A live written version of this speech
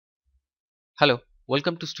Hello,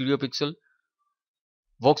 welcome to Studio Pixel,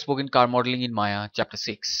 Volkswagen car modeling in Maya, chapter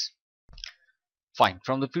 6. Fine,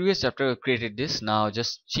 from the previous chapter I created this. Now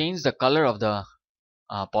just change the color of the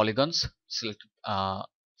polygons, select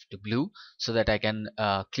to blue so that I can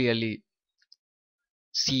clearly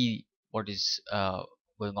see what is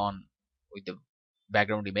going on with the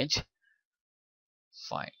background image.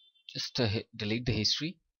 Fine, just delete the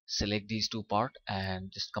history, select these two parts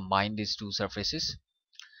and just combine these two surfaces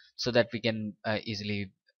so that we can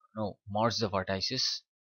easily merge the vertices.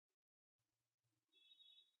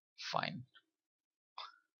 Fine.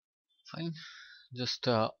 Fine, just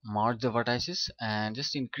mark the vertices and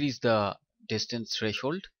just increase the distance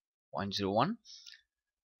threshold 0.01.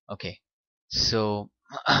 Okay, so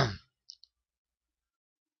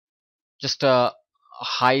just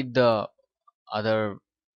hide the other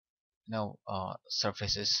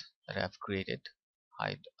surfaces that I have created.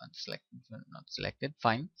 Hide unselect, not selected.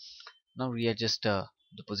 Fine, now readjust the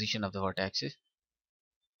position of the vertices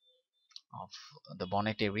of the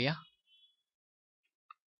bonnet area.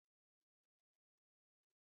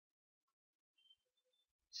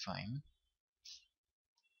 Fine,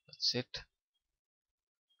 that's it.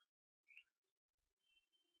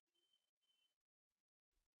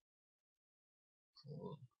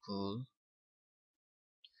 Cool, cool.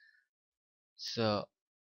 So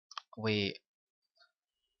we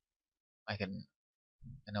I can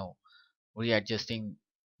readjusting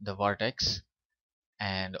the vertex,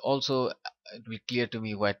 and also it will clear to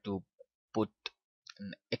me where to put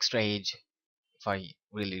an extra edge if I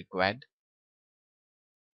really required.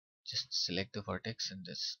 Just select the vertex and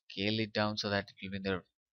just scale it down so that it will be in the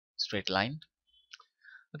straight line.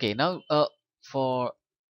 Okay, now for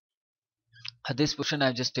this portion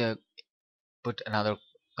I've just put another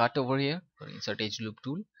cut over here for insert edge loop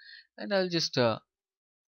tool, and I'll just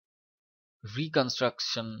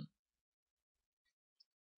reconstruction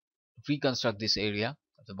reconstruct this area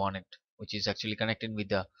of the bonnet, which is actually connected with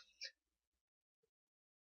the,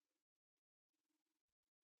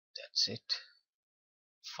 that's it.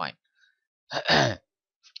 Fine.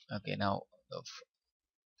 Okay, now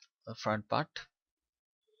the front part,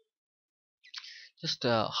 just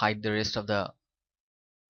hide the rest of the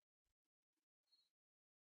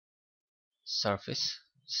surface.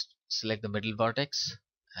 Select the middle vertex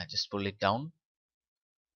and just pull it down.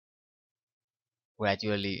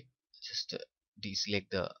 Gradually just deselect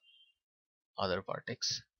the other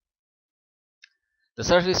vertex. The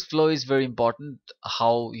surface flow is very important,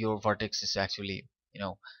 how your vertex is actually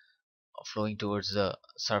flowing towards the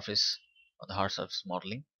surface or the hard surface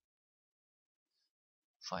modeling.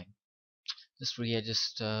 Fine, just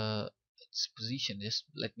readjust its position. Just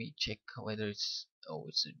let me check whether it's, oh,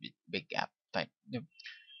 it's a bit big gap. Fine. Yep.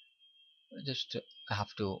 Just have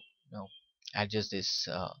to adjust this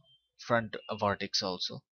front vertex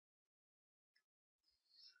also.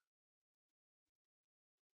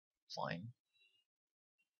 Fine,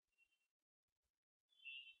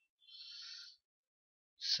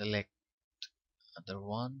 select other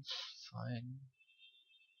ones. Fine,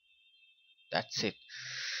 that's it.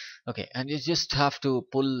 Okay, and you just have to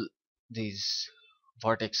pull these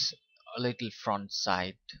vertex a little front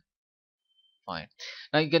side. Fine,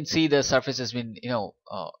 now you can see the surface has been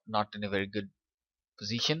not in a very good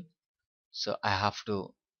position, so I have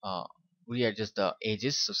to readjust the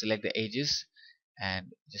edges. So select the edges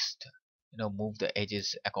and just move the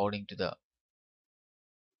edges according to the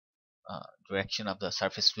direction of the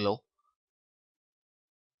surface flow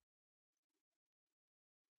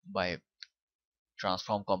by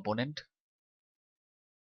transform component.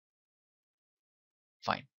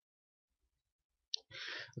 Fine.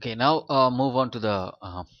 Okay, now move on to the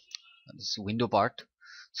this window part.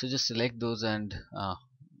 So just select those and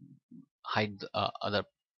hide the, other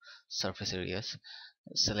surface areas.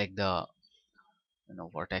 Select the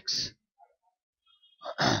vertex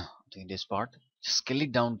in this part. Scale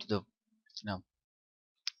it down to the,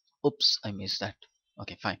 oops, I missed that.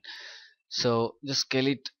 Okay, fine. So just scale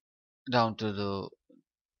it down to the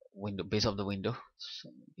window, base of the window. So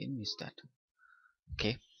again missed that.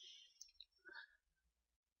 Okay,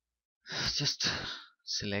 just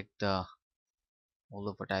select the all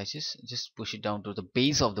the vertices, just push it down to the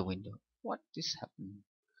base of the window. What is happening?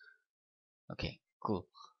 Okay, cool,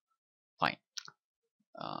 fine.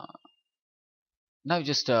 uh, Now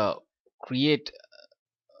just create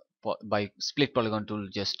by split polygon tool,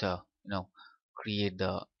 just create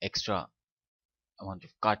the extra amount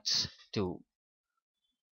of cuts to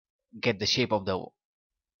get the shape of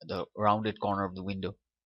the rounded corner of the window.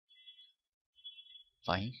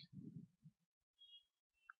 Fine,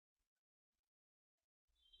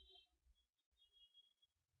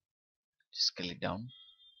 Just scale it down.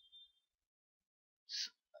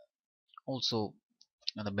 Also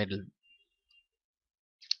in the middle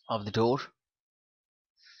of the door,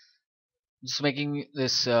 just making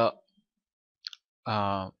this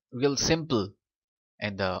real simple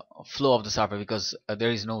in the flow of the surface, because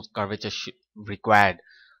there is no curvature required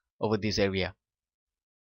over this area.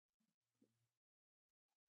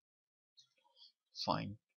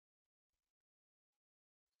 Fine.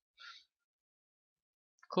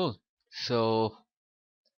 Cool. So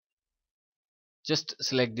just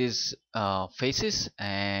select these faces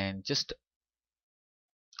and just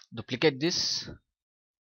duplicate this,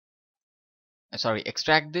 sorry,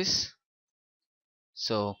 extract this.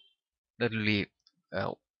 So that will be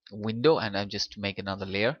a window, and I'll just make another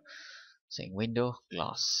layer saying window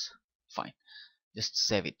glass. Fine, just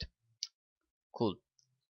save it. Cool.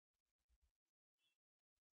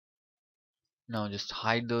 Now just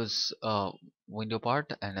hide those window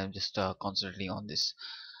part, and I'm just concentrating on this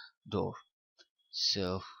door.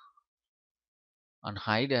 So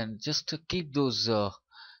unhide and just to keep those you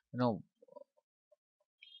know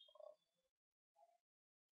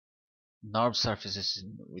nerve surfaces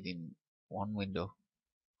within one window.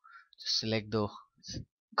 Just select the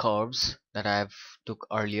curves that I've took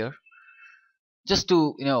earlier, just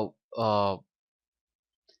to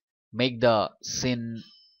make the scene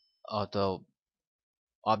or the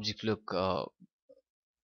object look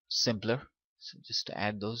simpler. So just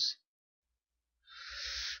add those.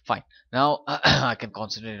 Fine. Now I can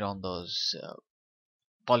concentrate on those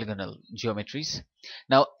polygonal geometries.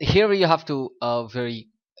 Now here you have to very,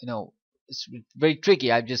 it's very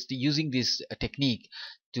tricky. I'm just using this technique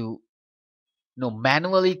to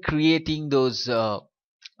manually creating those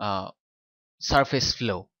surface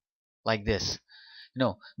flow like this.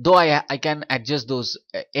 Though I can adjust those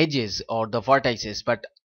edges or the vertices, but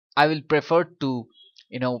I will prefer to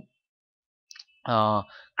you know uh,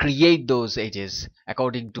 create those edges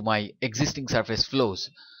according to my existing surface flows,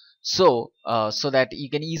 so that you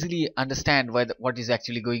can easily understand what is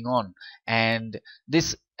actually going on. And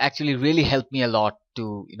this actually really helped me a lot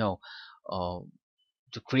to uh,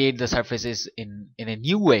 to create the surfaces in a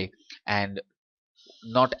new way, and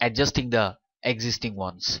not adjusting the existing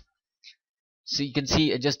ones. So you can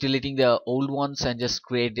see just deleting the old ones and just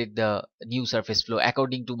created the new surface flow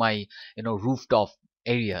according to my rooftop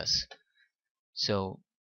areas. So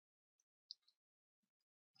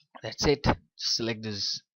that's it. Just select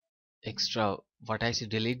this extra vertex,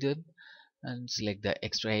 deleted, and select the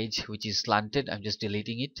extra edge which is slanted. I'm just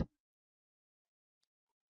deleting it.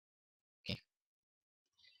 Okay.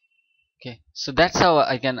 Okay, so that's how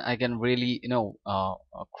I can really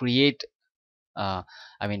create uh,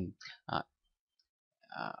 I mean uh,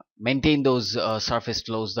 maintain those surface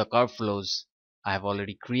flows, the curve flows I have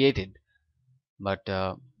already created. But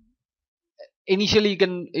initially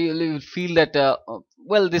you'll feel that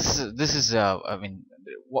well, this is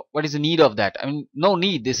what is the need of that? I mean, no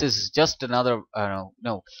need. This is just another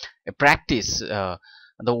no a practice, the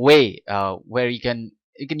way where you can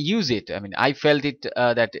use it. I mean, I felt it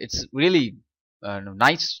that it's really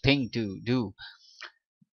nice thing to do.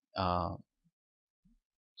 uh,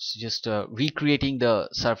 just recreating the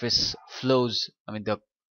surface flows, I mean the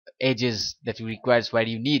edges that you requires where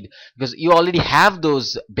you need, because you already have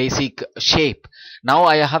those basic shape. Now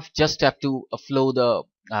I have to flow the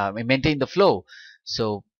maintain the flow.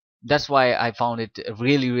 So that's why I found it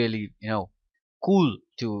really cool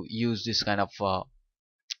to use this kind of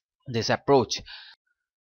this approach.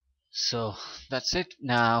 So that's it.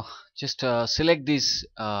 Now just select this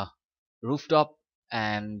rooftop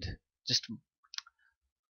and just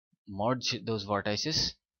merge those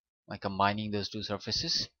vertices by combining those two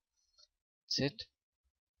surfaces. That's it.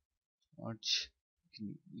 Merge.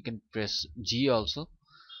 You can press G also,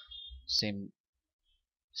 same.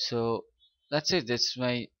 So that's it. That's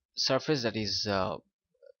my surface. That is I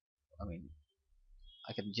mean,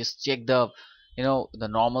 I can just check the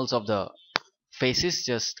normals of the faces,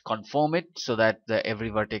 just conform it so that the every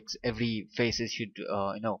vertex, every faces should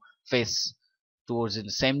face towards in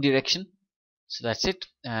the same direction. So that's it,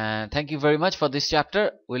 and thank you very much for this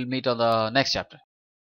chapter. We'll meet on the next chapter.